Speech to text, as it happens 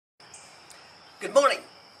Good morning.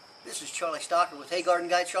 This is Charlie Stocker with Hey Garden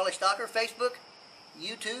Guide Charlie Stocker, Facebook,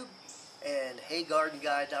 YouTube, and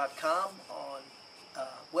heygardenguide.com on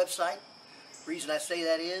website. The reason I say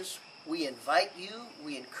that is we invite you,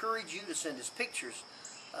 we encourage you to send us pictures,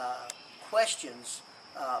 questions,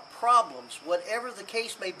 problems, whatever the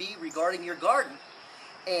case may be regarding your garden,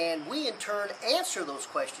 and we in turn answer those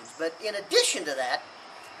questions. But in addition to that,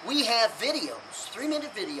 we have videos,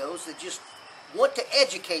 3-minute videos that just want to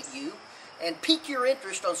educate you and pique your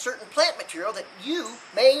interest on certain plant material that you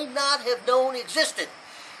may not have known existed.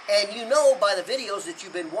 And you know by the videos that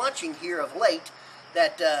you've been watching here of late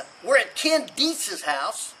that we're at Ken Dietz's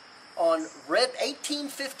house on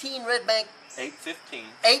 1815 Red Bank.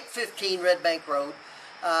 815 Red Bank Road.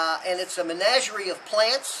 And it's a menagerie of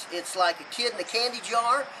plants. It's like a kid in a candy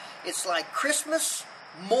jar. It's like Christmas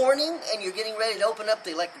morning and you're getting ready to open up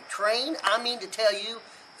the electric train. I mean to tell you,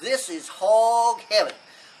 this is hog heaven.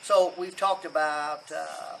 So we've talked about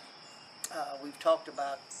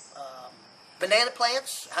banana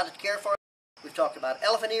plants, how to care for them. We've talked about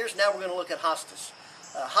elephant ears. Now we're going to look at hostas.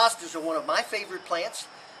 Hostas are one of my favorite plants.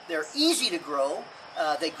 They're easy to grow.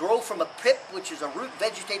 They grow from a pip, which is a root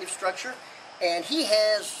vegetative structure. And he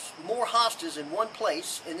has more hostas in one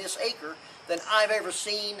place in this acre than I've ever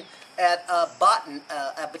seen at a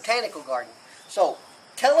botanical garden. So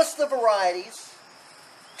tell us the varieties.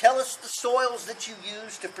 Tell us the soils that you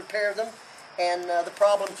use to prepare them and the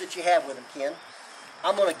problems that you have with them, Ken.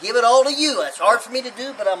 I'm going to give it all to you. It's hard for me to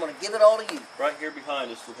do, but I'm going to give it all to you. Right here behind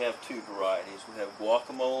us we have two varieties. We have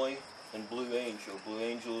guacamole and blue angel. Blue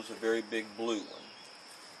angel is a very big blue one.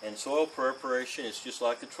 And soil preparation is just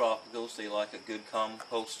like the tropicals. They like a good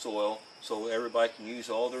compost soil so everybody can use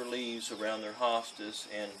all their leaves around their hostas,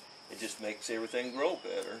 and it just makes everything grow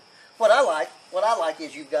better. What I like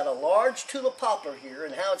is you've got a large tulip poplar here,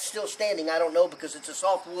 and how it's still standing I don't know, because it's a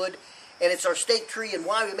softwood and it's our state tree, and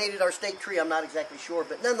why we made it our state tree I'm not exactly sure,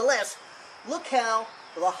 but nonetheless, look how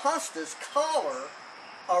the hostas collar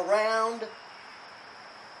around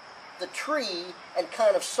the tree and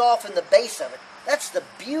kind of soften the base of it. That's the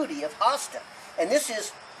beauty of hosta. And this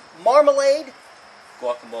is marmalade.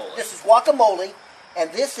 Guacamole. This is guacamole,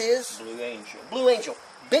 and this is blue angel. Blue angel.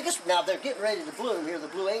 Biggest, now they're getting ready to bloom here, the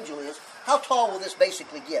blue angel is. How tall will this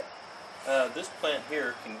basically get? This plant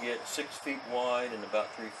here can get 6 feet wide and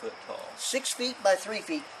about 3 foot tall. 6 feet by 3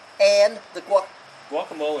 feet. And the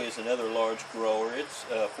guacamole is another large grower. It's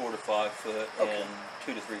 4 to 5 foot and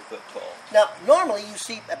 2 to 3 foot tall. Now, normally you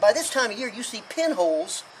see, by this time of year, you see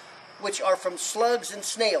pinholes which are from slugs and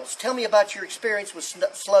snails. Tell me about your experience with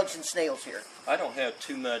slugs and snails here. I don't have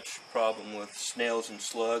too much problem with snails and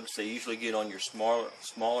slugs. They usually get on your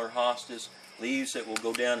smaller hostas. Leaves that will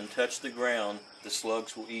go down and touch the ground, the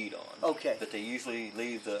slugs will eat on. Okay. But they usually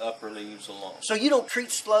leave the upper leaves alone. So you don't treat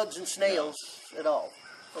slugs and snails at all?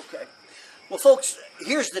 Okay. Well, folks,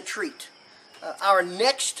 here's the treat. Our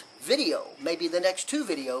next video, maybe the next 2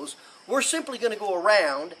 videos, we're simply going to go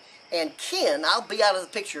around and Ken, I'll be out of the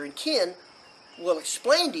picture, and Ken will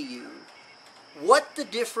explain to you what the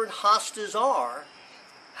different hostas are,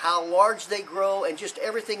 how large they grow, and just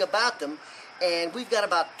everything about them. And we've got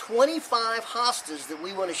about 25 hostas that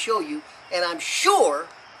we want to show you, and I'm sure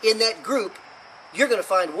in that group you're going to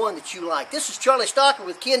find one that you like. This is Charlie Stocker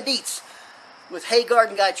with Ken Dietz with Hey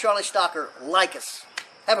Garden Guide Charlie Stocker. Like us.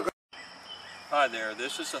 Have a great day. Hi there,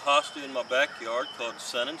 this is a hosta in my backyard called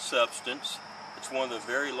Sun and Substance. It's one of the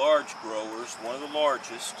very large growers, one of the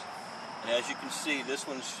largest. And as you can see, this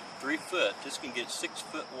one's 3 foot. This can get 6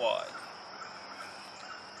 foot wide.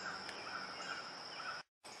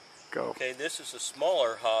 Go. Okay, this is a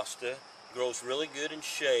smaller hosta. Grows really good in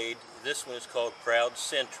shade. This one is called Proud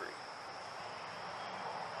Sentry.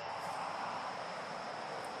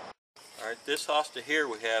 Alright, this hosta here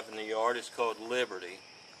we have in the yard is called Liberty.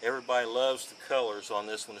 Everybody loves the colors on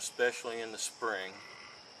this one, especially in the spring.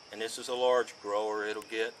 And this is a large grower. It'll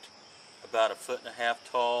get about 1.5 foot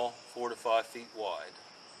tall, 4 to 5 feet wide.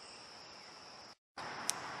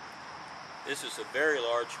 This is a very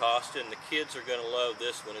large hosta, and the kids are going to love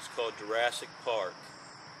this one. It's called Jurassic Park.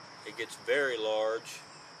 It gets very large.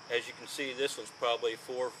 As you can see, this one's probably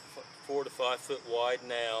 4 to 5 foot wide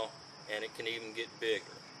now, and it can even get bigger.